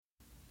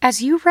As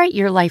you write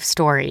your life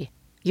story,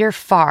 you're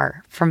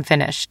far from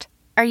finished.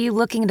 Are you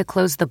looking to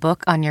close the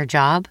book on your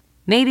job?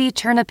 Maybe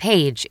turn a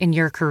page in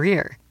your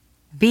career?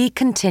 Be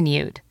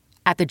continued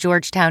at the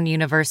Georgetown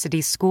University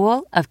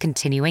School of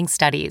Continuing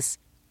Studies.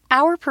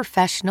 Our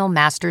professional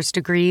master's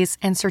degrees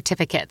and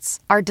certificates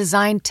are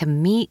designed to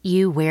meet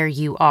you where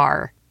you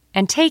are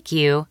and take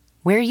you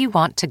where you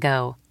want to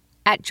go.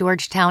 At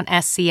Georgetown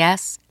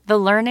SCS, the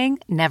learning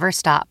never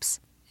stops,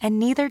 and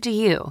neither do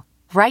you.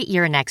 Write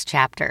your next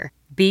chapter.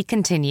 Be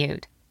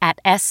continued at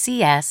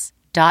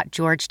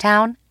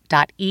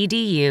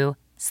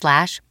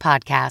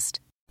scs.georgetown.edu/podcast.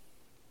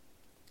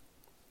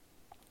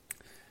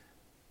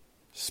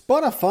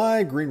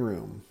 Spotify Green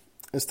Room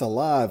is the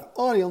live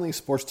audio-only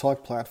sports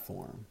talk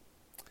platform.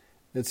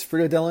 It's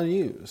free to download and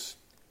use.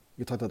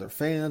 You can talk to other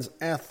fans,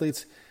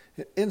 athletes,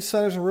 and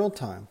insiders in real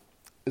time.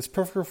 It's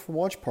perfect for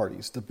watch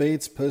parties,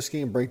 debates,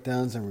 post-game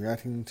breakdowns, and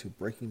reacting to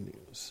breaking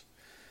news.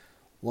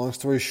 Long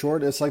story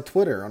short, it's like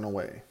Twitter on the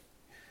way.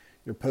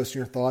 You're posting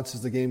your thoughts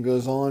as the game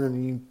goes on,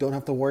 and you don't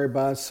have to worry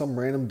about some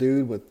random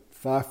dude with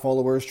 5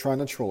 followers trying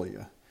to troll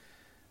you.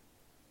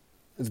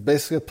 It's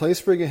basically a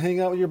place where you can hang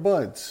out with your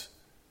buds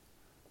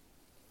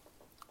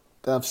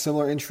that have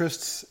similar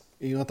interests,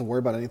 and you don't have to worry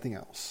about anything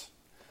else.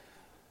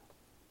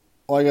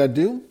 All you got to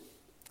do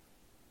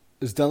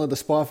is download the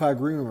Spotify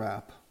Green Room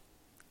app.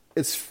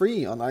 It's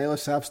free on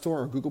iOS App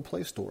Store or Google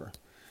Play Store.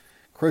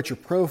 Create your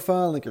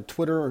profile, link your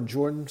Twitter, or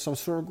join some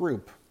sort of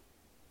group.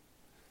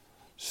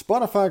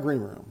 Spotify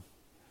Green Room.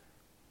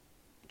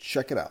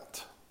 Check it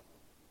out.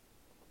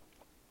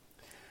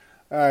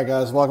 All right,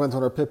 guys. Welcome into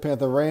our Pitt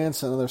Panther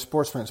Rants, another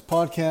Sports Fans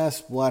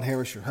podcast. Vlad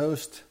Harris, your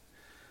host.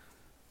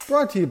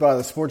 Brought to you by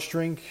the Sports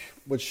Drink,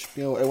 which,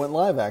 it went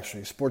live,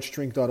 actually.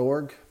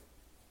 sportsdrink.org.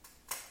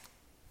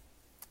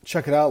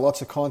 Check it out.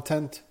 Lots of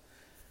content.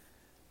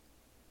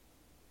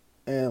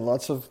 And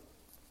lots of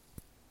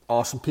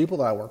awesome people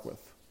that I work with.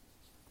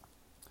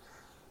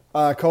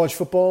 College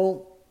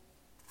football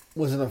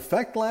was in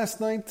effect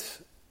last night.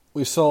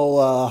 We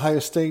saw Ohio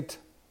State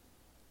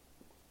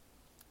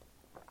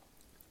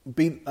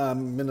beat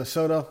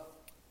Minnesota.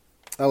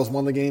 That was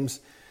one of the games.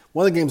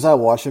 One of the games I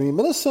watched.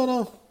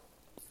 Minnesota,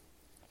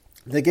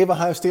 they gave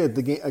Ohio State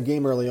a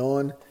game early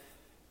on.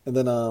 And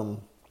then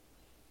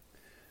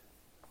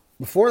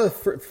before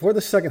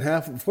the second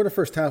half, before the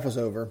first half was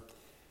over,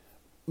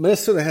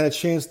 Minnesota had a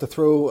chance to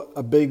throw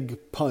a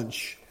big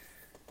punch.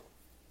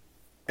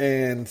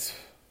 And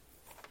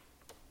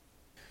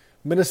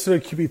Minnesota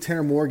QB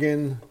Tanner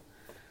Morgan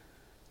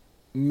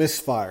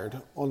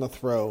misfired on the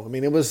throw.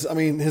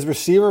 His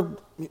receiver,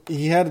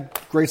 he had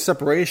great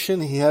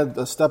separation. He had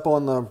a step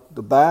on the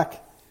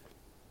back.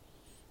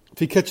 If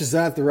he catches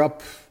that, they're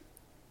up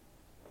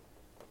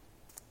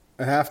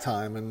at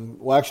halftime. And,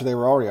 well, actually, they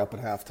were already up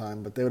at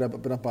halftime, but they would have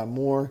been up by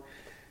more.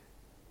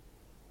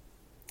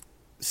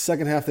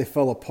 Second half, they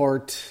fell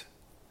apart.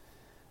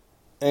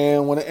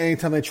 And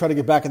anytime they tried to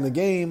get back in the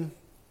game,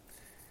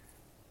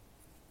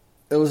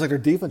 it was like their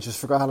defense just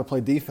forgot how to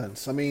play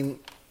defense.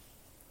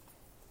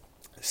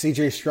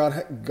 C.J.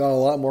 Stroud got a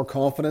lot more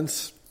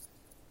confidence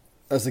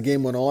as the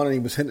game went on, and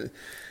he was hitting.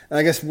 And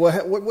I guess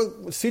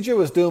what C.J.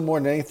 was doing more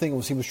than anything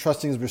was he was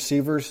trusting his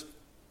receivers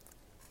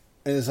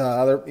and his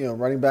other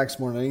running backs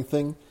more than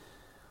anything.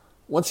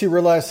 Once he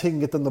realized he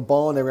can get them the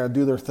ball and they were going to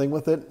do their thing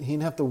with it, he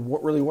didn't have to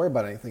really worry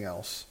about anything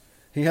else.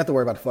 He didn't have to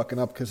worry about fucking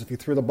up, because if he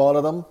threw the ball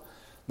at them,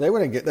 they were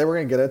going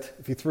to get it.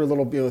 If he threw a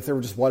little, if they were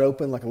just wide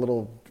open, like a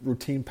little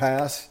routine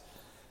pass,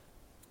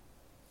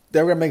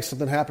 they were going to make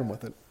something happen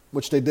with it,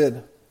 which they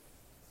did.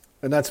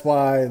 And that's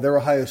why they're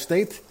Ohio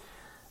State,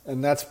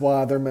 and that's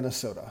why they're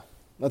Minnesota.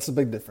 That's the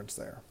big difference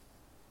there.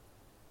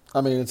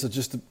 It's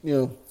just,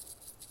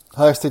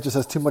 Ohio State just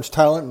has too much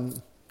talent,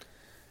 and,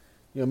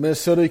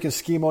 Minnesota, you can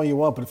scheme all you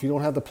want, but if you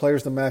don't have the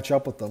players to match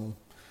up with them,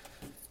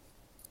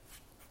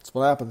 that's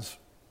what happens.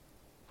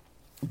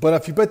 But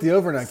if you bet the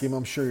over in that game,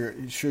 I'm sure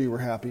you were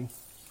happy.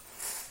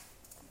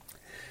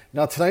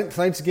 Now,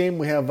 tonight's game,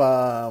 we have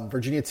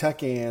Virginia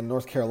Tech and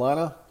North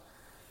Carolina.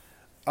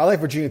 I like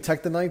Virginia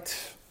Tech tonight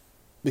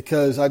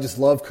because I just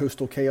love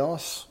Coastal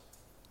Chaos,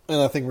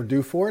 and I think we're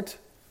due for it.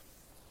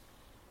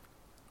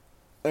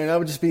 And I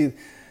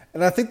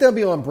think that'll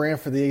be on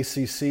brand for the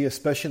ACC,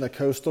 especially in the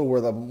Coastal,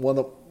 where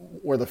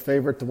the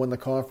favorite to win the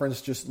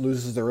conference just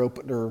loses their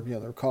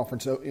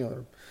conference,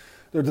 their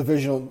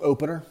divisional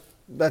opener.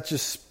 That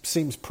just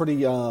seems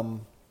pretty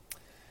on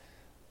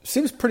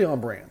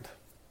brand.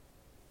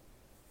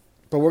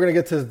 But we're going to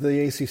get to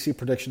the ACC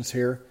predictions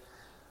here.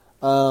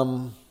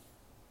 And,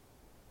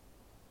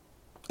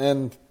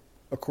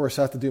 of course,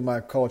 I have to do my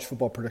college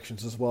football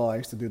predictions as well. I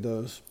used to do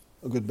those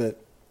a good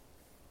bit.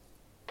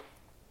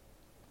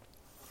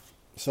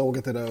 So we'll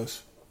get to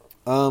those.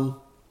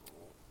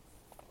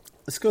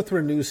 Let's go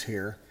through the news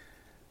here.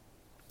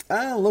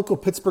 Local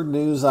Pittsburgh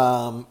news,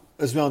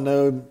 as we all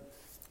know,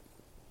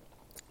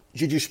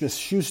 Juju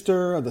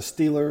Smith-Schuster of the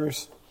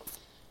Steelers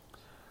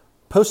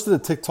posted a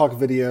TikTok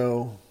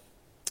video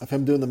of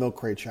him doing the milk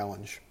crate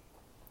challenge.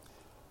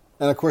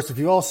 And, of course, if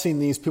you've all seen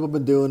these, people have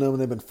been doing them,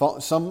 and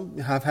some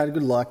have had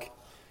good luck.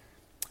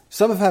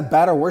 Some have had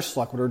bad or worse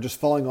luck where they're just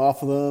falling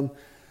off of them.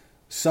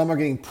 Some are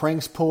getting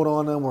pranks pulled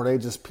on them where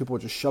people are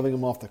just shoving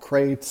them off the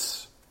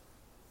crates.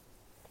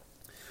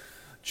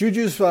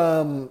 Juju's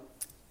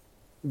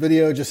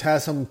video just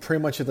has him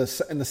pretty much in the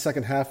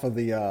second half of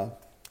the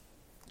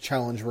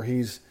challenge where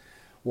he's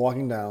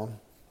walking down.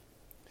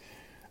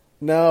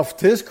 Now,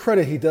 to his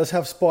credit, he does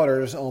have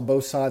spotters on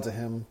both sides of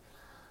him.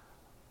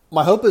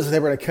 My hope is they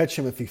were to catch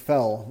him if he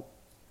fell.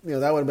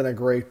 That would have been a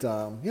great,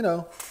 that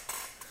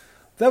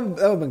would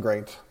have been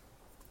great.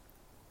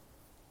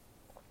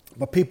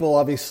 But people,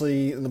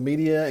 obviously, in the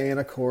media and,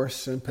 of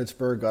course, in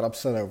Pittsburgh, got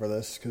upset over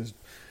this because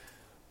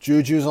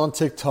Juju's on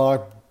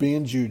TikTok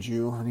being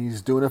Juju, and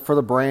he's doing it for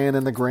the brand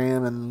and the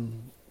gram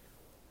and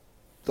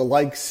the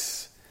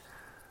likes,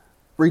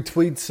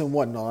 retweets, and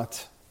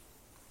whatnot.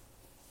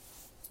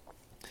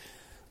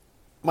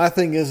 My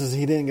thing is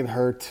he didn't get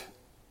hurt.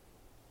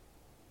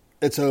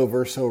 It's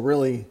over, so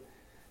really,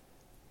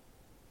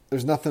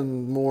 there's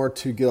nothing more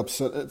to get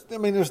upset. I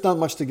mean, there's not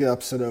much to get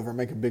upset over.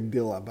 Make a big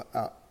deal out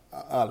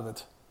of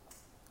it.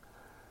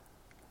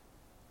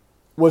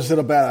 Was it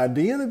a bad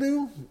idea to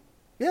do?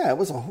 Yeah, it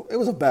was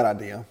a bad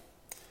idea,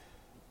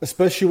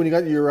 especially when you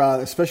got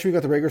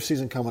the regular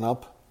season coming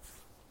up,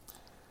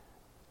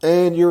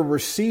 and your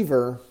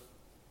receiver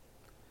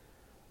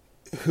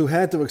who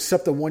had to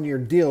accept a 1-year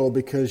deal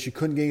because you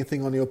couldn't get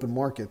anything on the open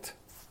market.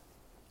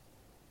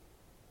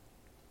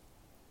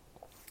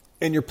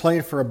 And you're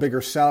playing for a bigger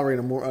salary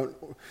and a more,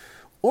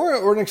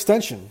 or an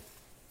extension.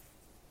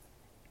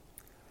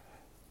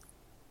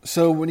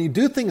 So when you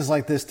do things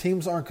like this,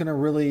 teams aren't going to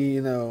really,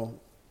 they're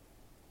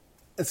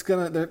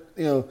going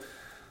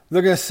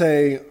to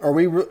say, do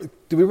we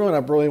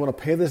really want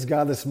to pay this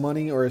guy this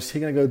money, or is he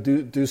going to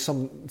go do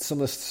some of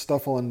this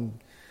stuff on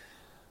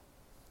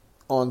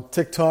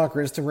TikTok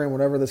or Instagram,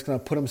 whatever, that's going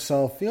to put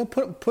himself,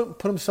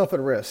 put himself at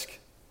risk.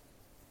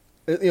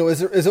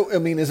 Is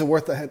it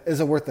worth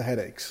the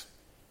headaches?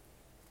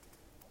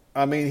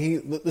 I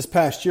mean, this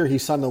past year he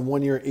signed a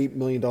 1-year, $8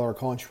 million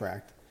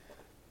contract.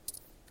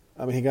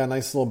 I mean, he got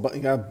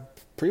a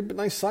pretty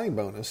nice signing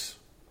bonus.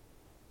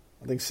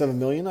 I think $7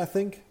 million. I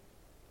think.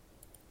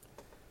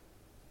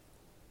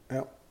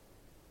 Yeah.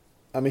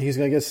 I mean, he's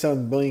going to get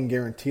 $7 million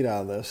guaranteed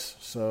out of this.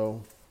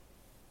 So,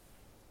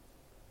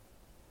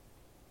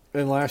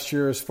 and last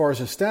year, as far as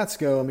his stats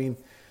go, I mean,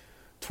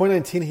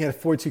 2019 he had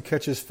 42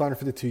 catches,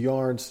 552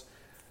 yards.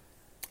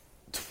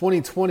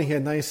 2020 he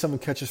had 97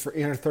 catches for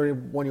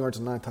 831 yards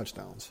and 9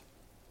 touchdowns.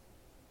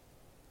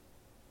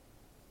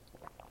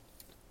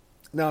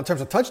 Now, in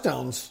terms of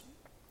touchdowns,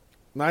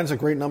 9 is a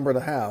great number to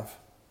have.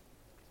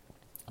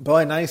 But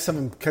like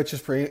 97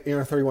 catches for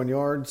 831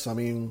 yards, I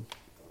mean,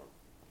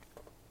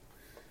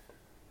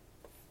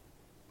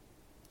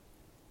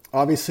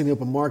 obviously in the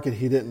open market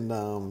he didn't,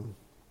 there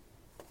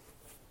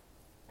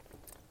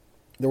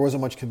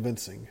wasn't much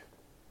convincing.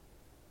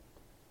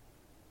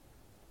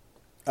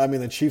 I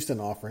mean, the Chiefs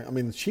didn't offer him. I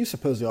mean, the Chiefs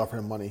supposedly offered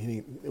him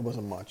money. It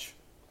wasn't much.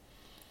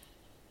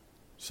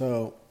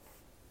 So,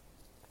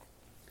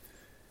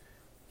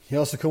 he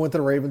also could went to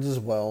the Ravens as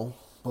well.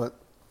 But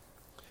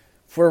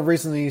for a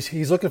reason,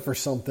 he's looking for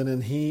something.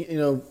 And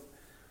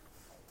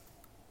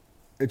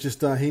it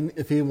just,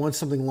 if he wants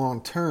something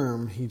long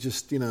term, he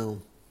just,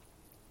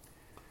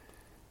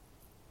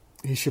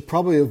 he should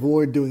probably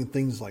avoid doing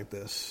things like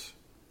this.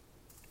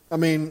 I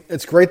mean,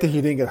 it's great that he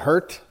didn't get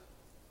hurt.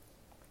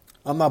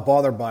 I'm not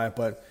bothered by it,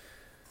 but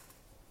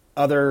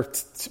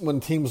when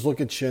teams look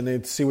at you and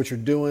they see what you're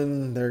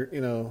doing, they're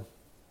going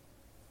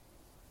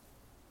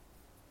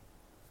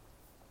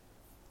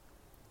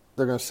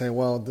to say,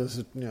 "Well, does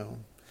it?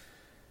 Can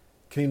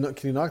you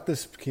knock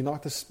this? Can you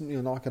knock this?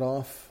 Knock it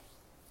off?"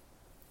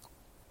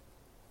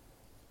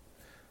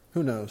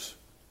 Who knows?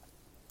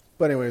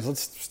 But anyways,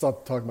 let's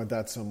stop talking about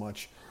that so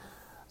much.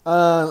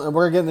 And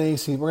we're gonna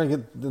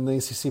get in the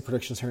ACC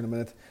predictions here in a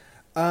minute.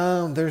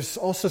 There's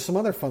also some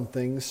other fun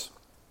things.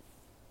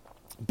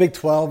 Big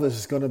 12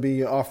 is going to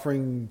be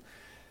offering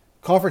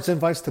conference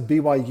invites to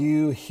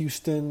BYU,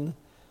 Houston,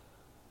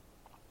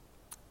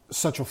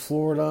 Central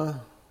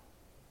Florida.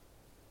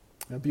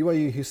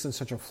 BYU, Houston,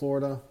 Central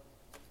Florida,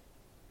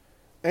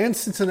 and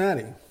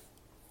Cincinnati.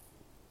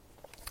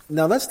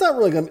 Now, that's not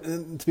really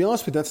going to be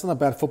honest with you, that's not a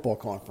bad football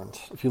conference,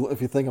 if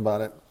you think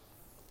about it.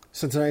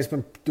 Cincinnati's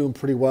been doing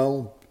pretty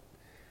well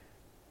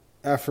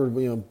after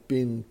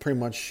being pretty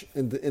much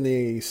in the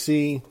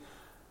AAC.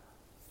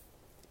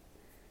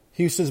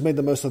 Houston's made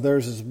the most of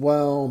theirs as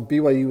well.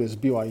 BYU is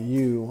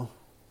BYU.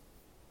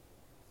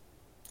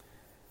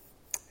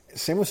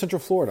 Same with Central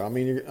Florida. I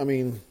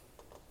mean,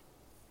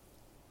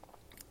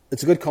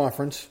 it's a good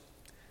conference.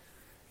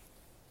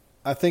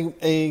 I think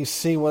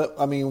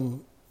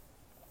AAC.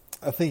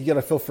 I think you got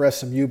to feel for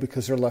SMU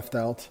because they're left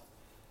out.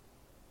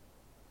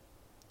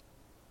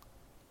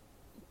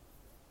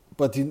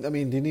 But do you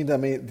need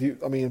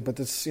that? But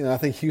it's I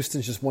think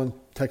Houston's just one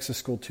Texas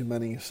school too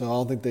many, so I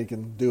don't think they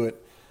can do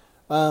it.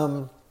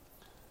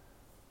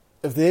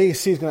 If the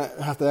AAC is going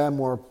to have to add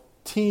more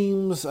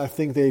teams, I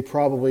think they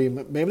probably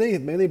maybe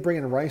they bring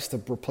in Rice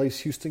to replace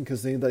Houston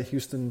because they need that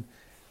Houston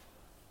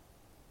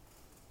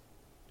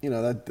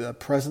that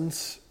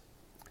presence.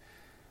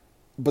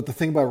 But the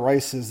thing about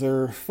Rice is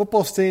their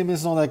football stadium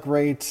isn't all that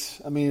great.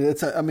 I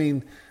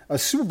mean, a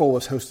Super Bowl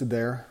was hosted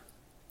there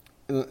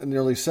in the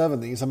early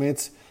 '70s. I mean,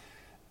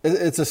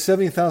 it's a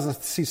 70,000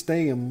 seat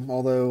stadium,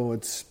 although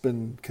it's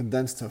been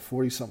condensed to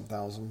 40-something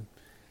thousand.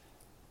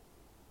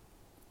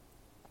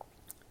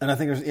 And I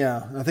think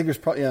there's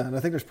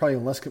probably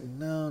less.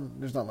 No,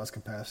 there's not less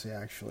capacity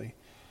actually.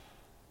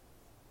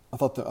 I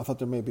thought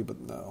there may be, but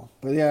no.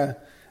 But yeah,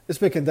 it's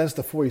been condensed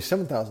to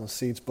 47,000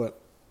 seats. But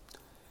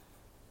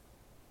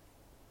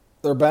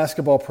their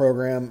basketball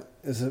program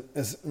is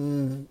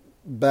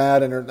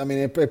bad, and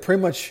they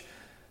pretty much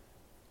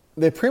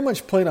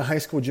play in a high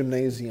school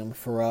gymnasium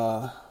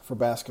for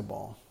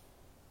basketball.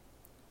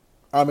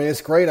 I mean,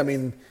 it's great. I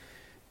mean,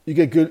 you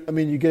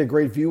get a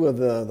great view of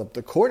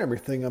the court and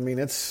everything. I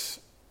mean,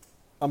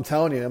 I'm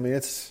telling you. I mean,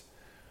 if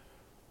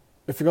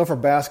you're going for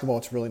basketball,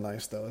 it's really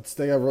nice though.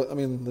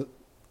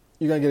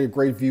 You're gonna get a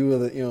great view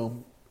of it.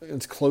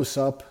 It's close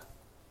up.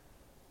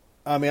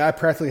 I mean, I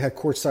practically had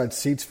courtside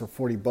seats for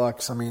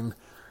 $40. I mean,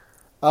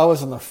 I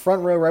was in the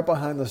front row, right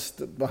behind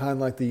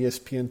like the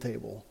ESPN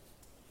table,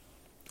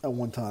 at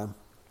one time.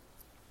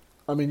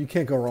 I mean, you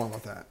can't go wrong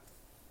with that.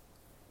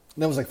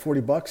 And that was like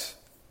 $40.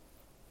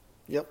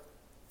 Yep.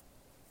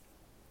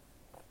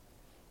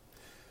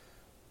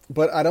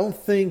 But I don't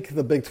think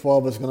the Big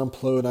 12 is going to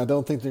implode. I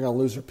don't think they're going to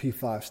lose their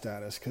P5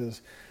 status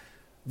because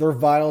they're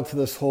vital to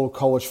this whole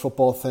college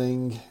football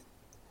thing.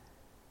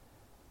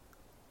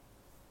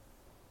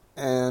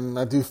 And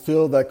I do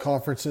feel that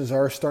conferences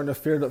are starting to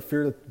fear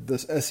that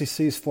this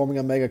SEC is forming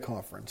a mega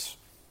conference.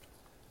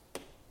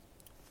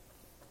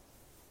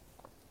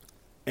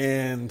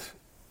 And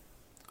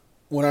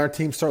when our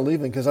teams start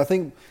leaving, because I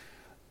think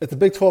if the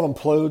Big 12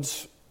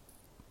 implodes,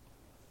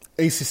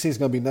 ACC is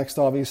going to be next,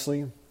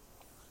 obviously.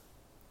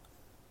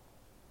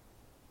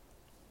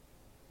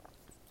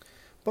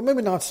 But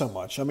maybe not so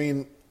much. I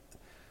mean,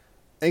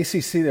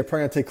 ACC, they're probably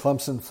going to take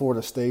Clemson,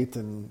 Florida State,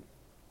 and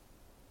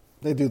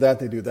they do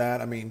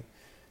that. I mean,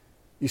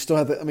 you still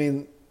have to. I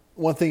mean,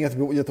 one thing you have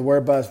to worry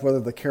about is whether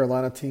the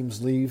Carolina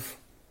teams leave,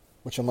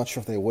 which I'm not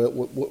sure if they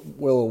will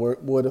or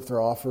would if they're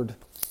offered.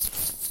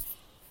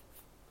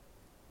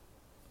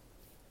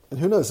 And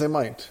who knows? They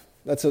might.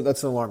 That's an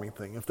alarming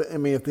thing. If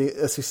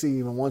the SEC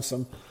even wants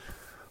them,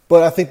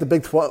 but I think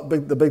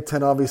the Big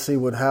Ten obviously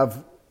would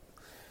have.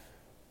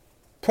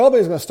 Probably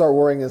is going to start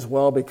worrying as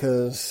well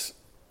because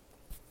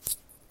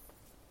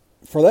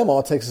for them all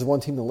it takes is one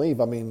team to leave.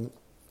 I mean,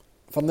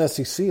 if I'm the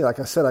SEC, like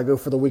I said, I go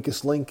for the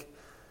weakest link.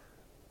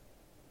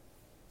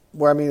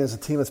 Where is a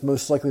team that's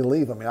most likely to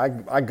leave. I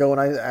mean, I go and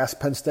I ask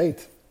Penn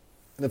State,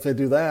 and if they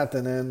do that,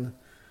 then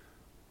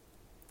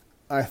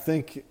I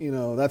think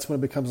that's when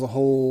it becomes a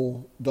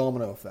whole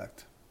domino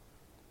effect.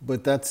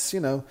 But that's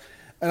and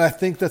I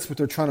think that's what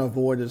they're trying to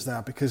avoid is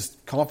that because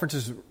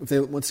conferences, if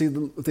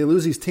they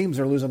lose these teams,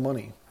 they're losing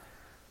money.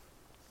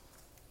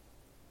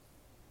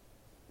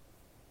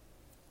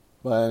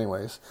 But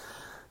anyways,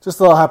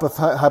 just a little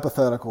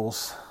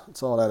hypotheticals.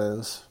 That's all that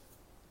is.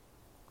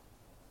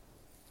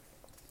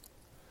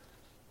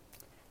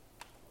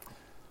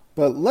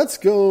 But let's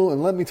go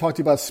and let me talk to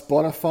you about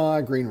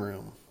Spotify Green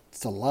Room.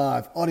 It's a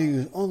live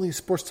audio-only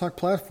sports talk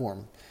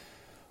platform.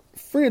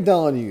 Free to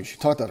download and use. You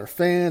talk to other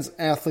fans,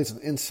 athletes,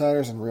 and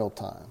insiders in real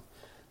time.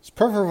 It's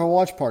perfect for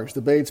watch parties,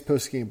 debates,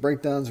 post-game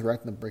breakdowns,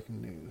 reacting to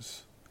breaking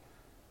news.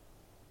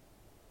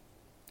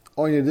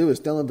 All you need to do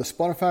is download the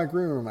Spotify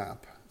Green Room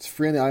app. It's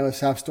free in the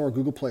iOS App Store or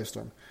Google Play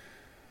Store.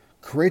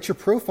 Create your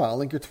profile,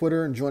 link your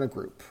Twitter, and join a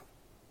group.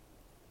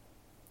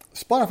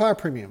 Spotify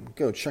Premium.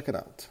 Go check it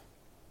out.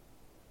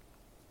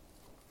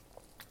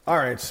 All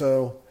right,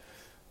 so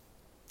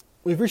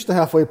we've reached the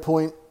halfway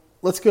point.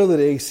 Let's go to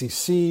the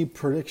ACC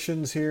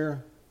predictions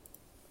here.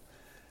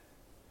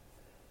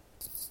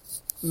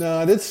 Now,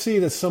 I did see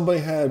that somebody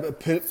had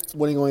Pitt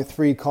winning only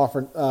 3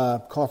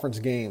 conference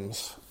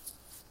games.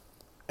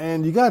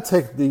 And you got to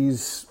take a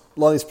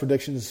lot of these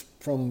predictions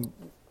from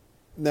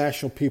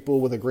national people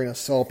with a grain of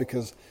salt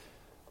because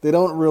they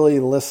don't really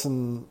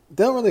listen.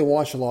 They don't really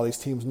watch a lot of these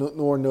teams,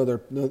 nor know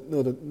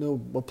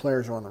what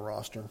players are on the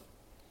roster.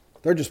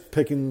 They're just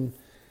picking,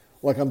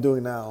 like I'm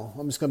doing now.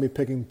 I'm just going to be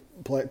picking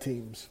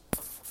teams.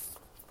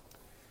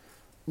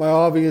 My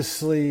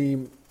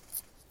obviously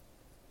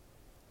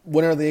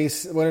winner of the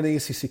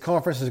ACC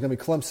conference is going to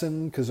be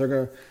Clemson because they're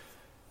going to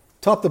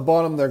top to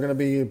bottom. They're going to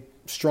be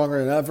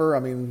stronger than ever. I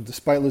mean,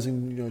 despite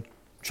losing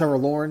Trevor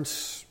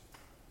Lawrence,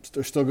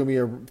 they're still going to be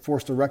a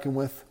force to reckon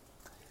with.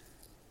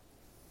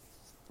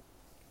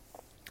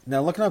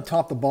 Now, looking up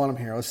top to bottom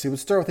here, let's see.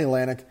 Let's start with the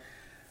Atlantic.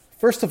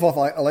 First of all,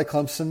 I like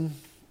Clemson.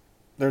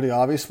 They're the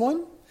obvious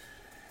one.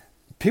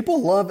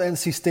 People love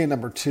NC State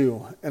number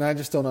 2, and I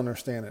just don't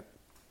understand it.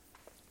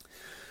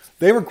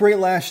 They were great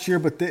last year,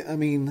 but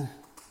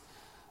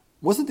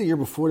wasn't the year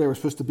before they were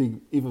supposed to be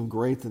even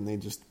great and they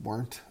just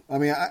weren't? I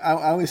mean, I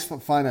always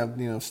find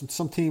out,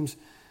 some teams,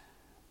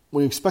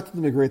 when you expect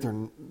them to be great,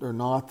 they're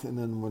not, and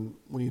then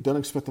when you don't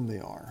expect them, they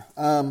are.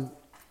 I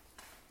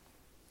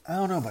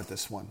don't know about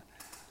this one.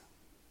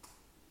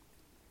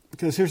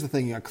 Because here's the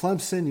thing. You got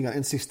Clemson, you got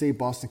NC State,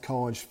 Boston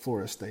College,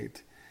 Florida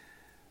State.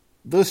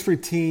 Those three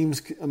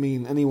teams, I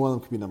mean, any one of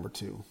them could be number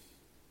 2.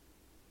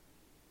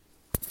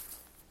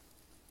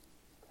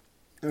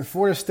 And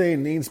Florida State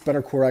needs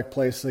better quarterback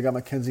play, so they got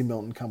Mackenzie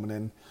Milton coming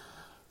in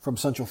from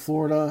Central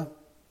Florida.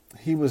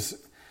 He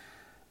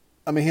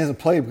hasn't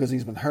played because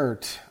he's been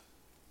hurt.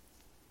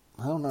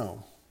 I don't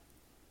know.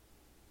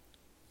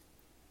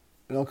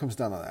 It all comes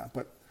down to that.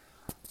 But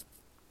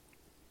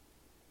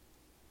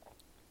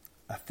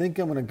I think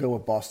I'm going to go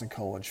with Boston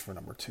College for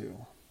number 2.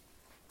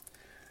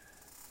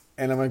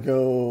 And I'm going to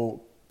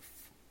go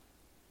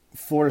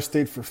Florida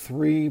State for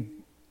 3,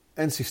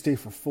 NC State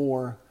for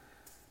 4.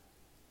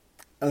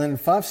 And then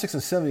 5, 6,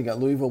 and 7, you got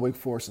Louisville, Wake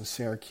Forest, and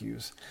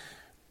Syracuse.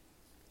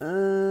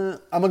 I'm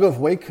going to go with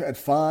Wake at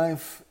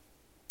 5,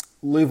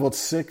 Louisville at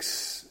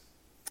 6,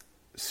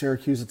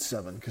 Syracuse at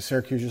 7, because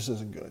Syracuse just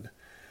isn't good.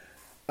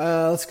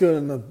 Let's go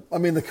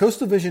to the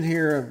Coastal Division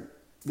here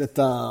that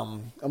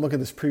I'm looking at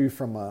this preview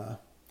from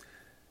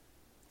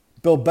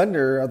Bill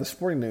Bender of the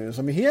Sporting News.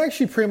 I mean, he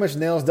actually pretty much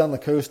nails down the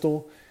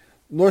Coastal.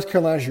 North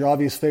Carolina's your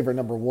obvious favorite,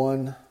 number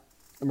 1.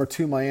 Number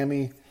 2,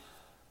 Miami.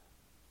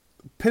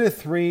 Pitt at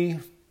 3.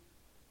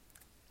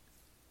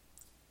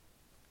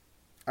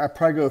 I'd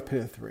probably go with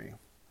Pitt at 3.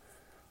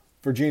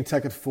 Virginia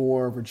Tech at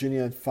 4.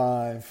 Virginia at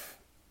 5.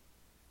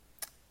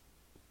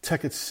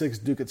 Tech at 6.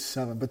 Duke at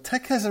 7. But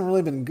Tech hasn't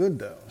really been good,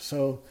 though.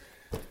 So,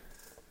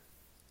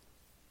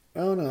 I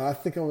don't know. I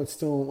think I would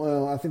still...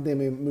 Well, I think they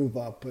may move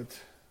up, but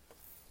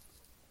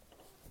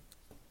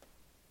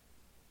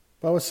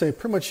I would say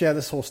pretty much, yeah,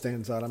 this whole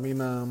stands out. I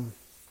mean,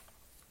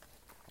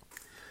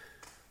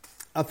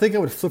 I think I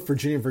would flip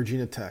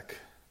Virginia Tech.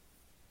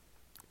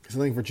 Because I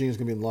think Virginia's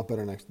going to be a lot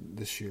better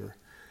this year.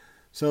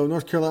 So,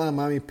 North Carolina,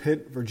 Miami,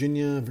 Pitt,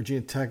 Virginia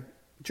Tech,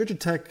 Georgia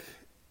Tech,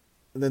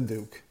 and then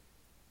Duke.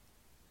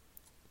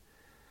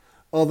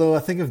 Although I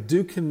think if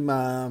Duke can...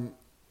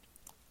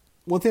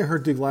 one thing I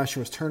heard Duke last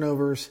year was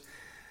turnovers.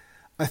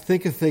 I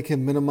think if they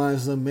can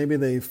minimize them, maybe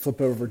they flip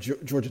over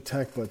Georgia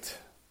Tech. But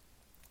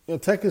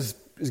Tech is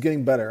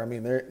getting better. I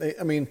mean,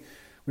 when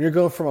you're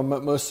going from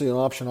mostly an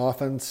option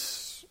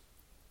offense,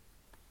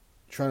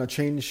 trying to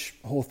change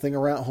the whole thing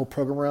around, whole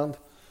program around,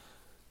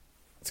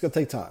 it's going to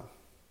take time.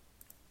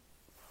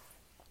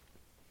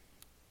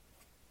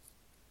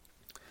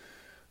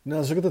 Now,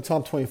 let's look at the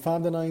top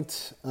 25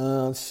 tonight.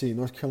 Let's see.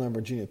 North Carolina,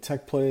 Virginia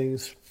Tech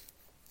plays.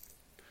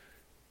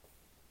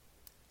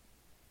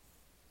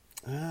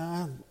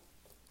 I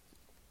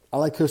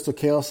like Coastal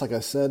Chaos, like I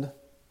said.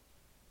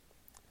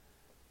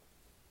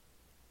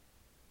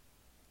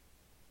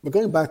 But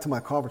going back to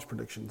my conference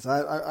predictions,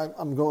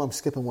 I'm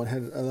skipping one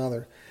head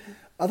another.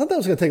 I thought that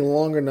was going to take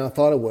longer than I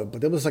thought it would,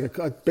 but it was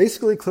like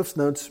basically Cliff's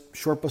Notes,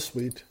 short but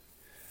sweet.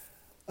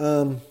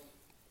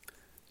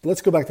 But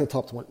let's go back to the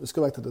top 20. Let's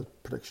go back to the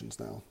predictions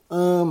now.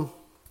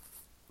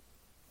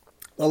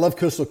 I love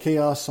Coastal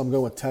Chaos, so I'm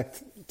going with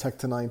Tech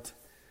tonight.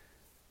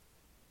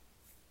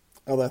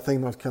 Although I think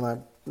North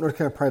Carolina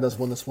probably does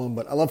win this one,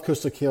 but I love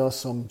Coastal Chaos,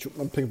 so I'm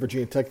picking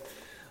Virginia Tech.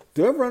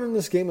 The over-run in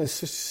this game is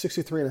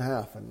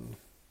 63.5, and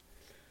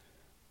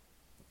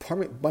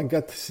part of my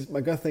gut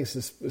thinks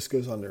this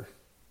goes under.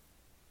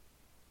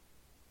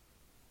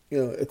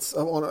 It's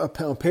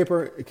on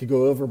paper it could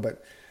go over,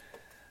 but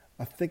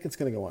I think it's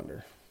going to go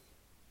under.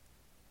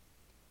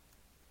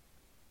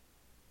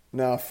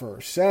 Now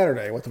for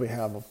Saturday, what do we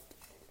have?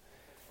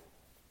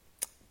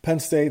 Penn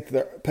State,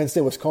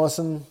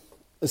 Wisconsin.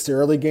 It's the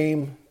early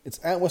game. It's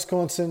at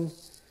Wisconsin.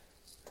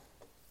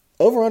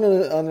 Over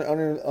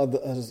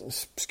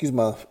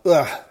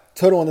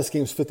total on this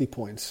game is 50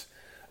 points.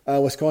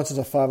 Wisconsin's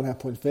a 5.5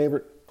 point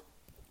favorite.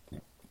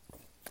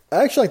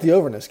 I actually like the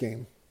over in this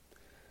game.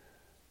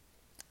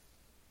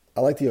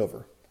 I like the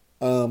over.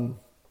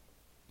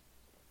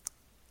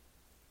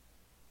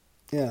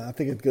 Yeah, I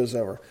think it goes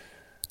over.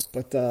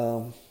 But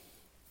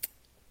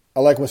I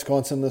like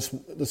Wisconsin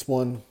this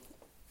one.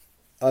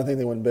 I think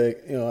they win big.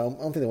 I don't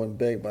think they win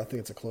big, but I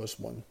think it's a close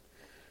one.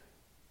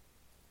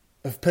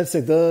 If Penn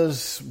State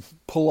does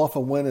pull off a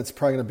win, it's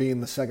probably going to be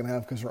in the second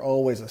half because they're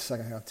always a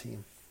second half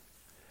team.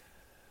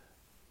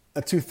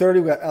 At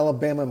 2:30, we got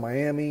Alabama and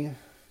Miami.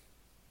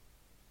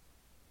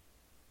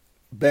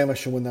 Bama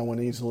should win that one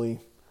easily.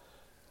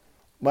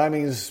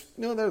 Miami's,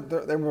 they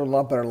were a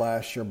lot better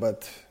last year,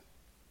 but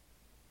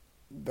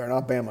they're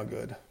not Bama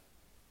good.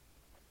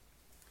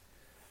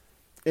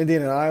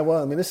 Indiana and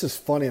Iowa. I mean, this is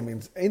funny. I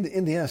mean,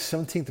 Indiana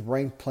 17th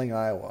ranked playing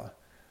Iowa.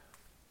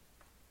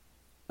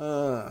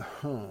 I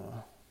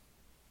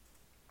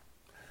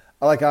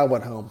like Iowa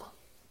at home.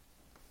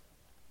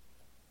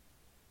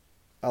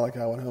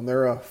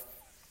 They're a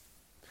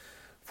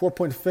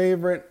 4-point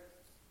favorite.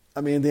 I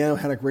mean, Indiana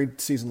had a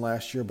great season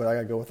last year, but I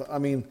got to go with.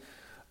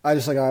 I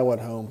just like Iowa at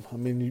home. I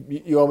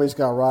mean, you always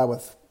got to ride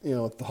with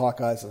with the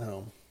Hawkeyes at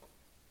home.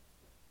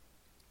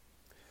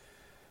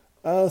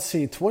 Let's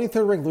see,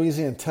 23rd ranked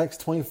Louisiana Tech,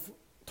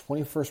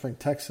 21st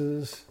ranked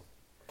Texas.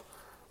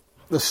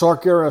 The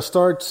Sark era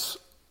starts.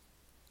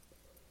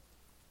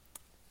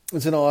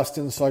 It's in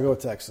Austin, so I go with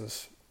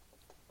Texas.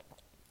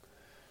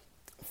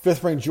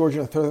 5th-ranked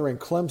Georgia and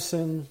 3rd-ranked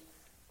Clemson.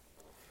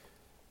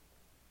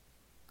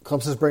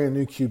 Clemson's bringing a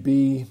new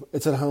QB.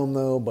 It's at home,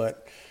 though,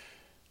 but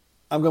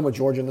I'm going with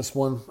Georgia in this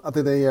one. I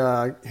think they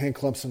hand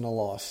Clemson a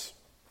loss.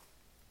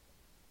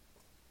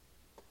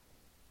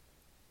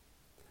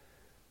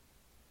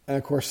 And,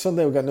 of course,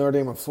 Sunday we've got Notre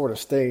Dame and Florida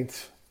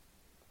State,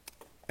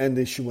 and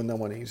they should win that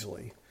one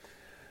easily.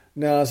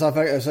 Now, as I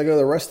go to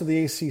the rest of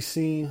the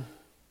ACC,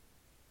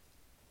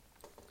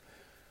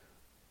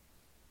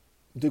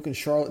 Duke and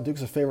Charlotte.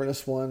 Duke's a favorite in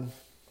this one.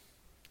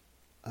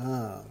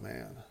 Ah,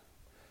 man.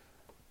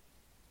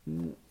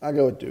 I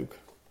go with Duke.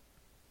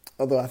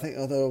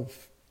 Although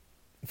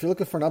if you're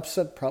looking for an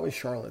upset, probably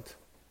Charlotte.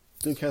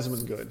 Duke hasn't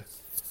been good.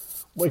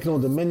 Wake and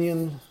Old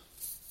Dominion.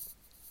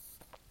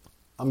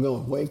 I'm going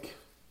with Wake.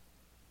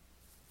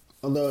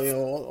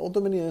 Although, Old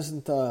Dominion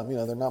isn't,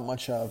 they're not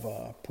much of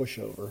a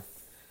pushover.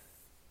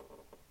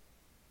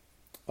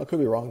 I could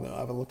be wrong, though. I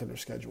haven't looked at their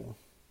schedule.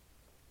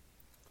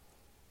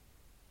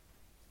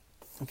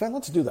 In fact,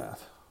 let's do that.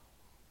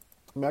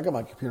 I got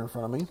my computer in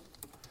front of me.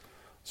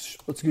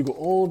 Let's Google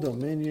Old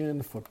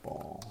Dominion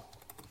football.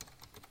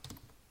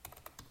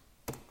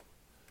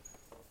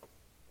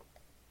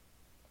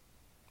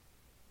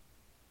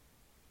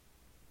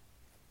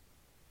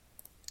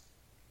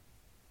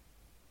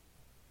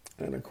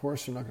 And of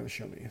course, they're not going to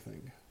show me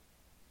anything.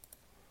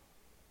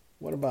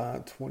 What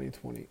about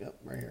 2020? Yep,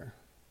 right here.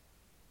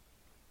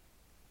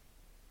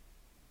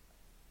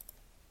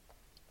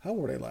 How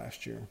were they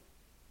last year?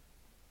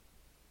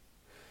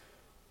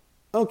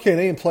 Okay,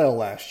 they didn't play all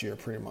last year,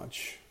 pretty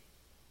much.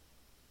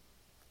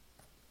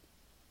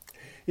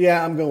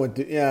 Yeah, I'm going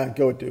with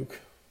go with Duke.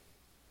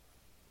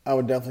 I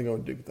would definitely go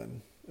with Duke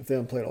then, if they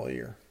haven't played all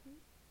year.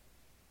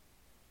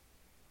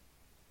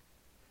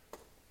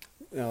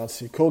 Now, let's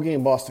see.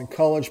 Colgate Boston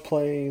College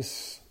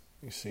plays.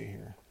 Let me see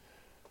here.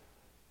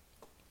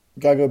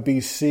 Gotta go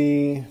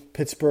BC,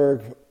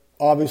 Pittsburgh.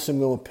 Obviously, I'm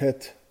going with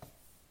Pitt.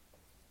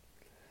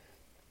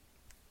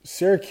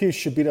 Syracuse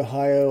should beat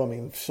Ohio. I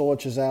mean,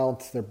 Solich is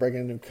out. They're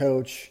bringing a new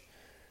coach.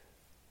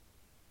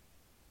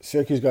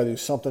 Syracuse got to do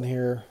something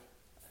here.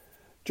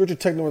 Georgia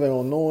Tech, Northern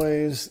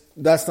Illinois.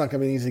 That's not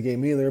going to be an easy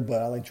game either,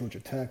 but I like Georgia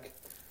Tech.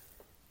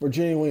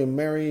 Virginia, William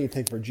Mary. You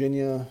take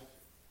Virginia.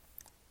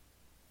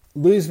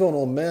 Louisville and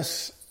Ole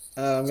Miss.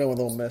 I'm going with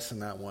Ole Miss in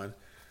that one.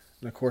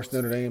 And, of course,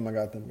 Notre Dame, I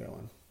got them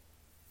going.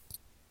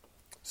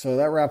 So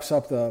that wraps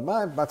up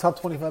my top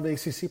 25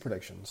 ACC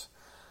predictions.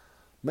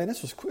 Man,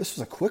 this was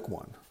a quick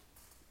one.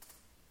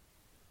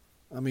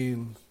 I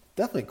mean,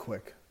 definitely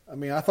quick. I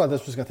mean, I thought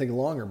this was going to take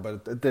longer,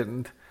 but it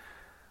didn't.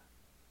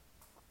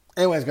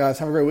 Anyways, guys,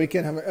 have a great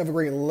weekend. Have a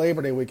great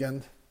Labor Day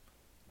weekend.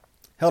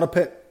 Hell to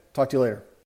Pitt. Talk to you later.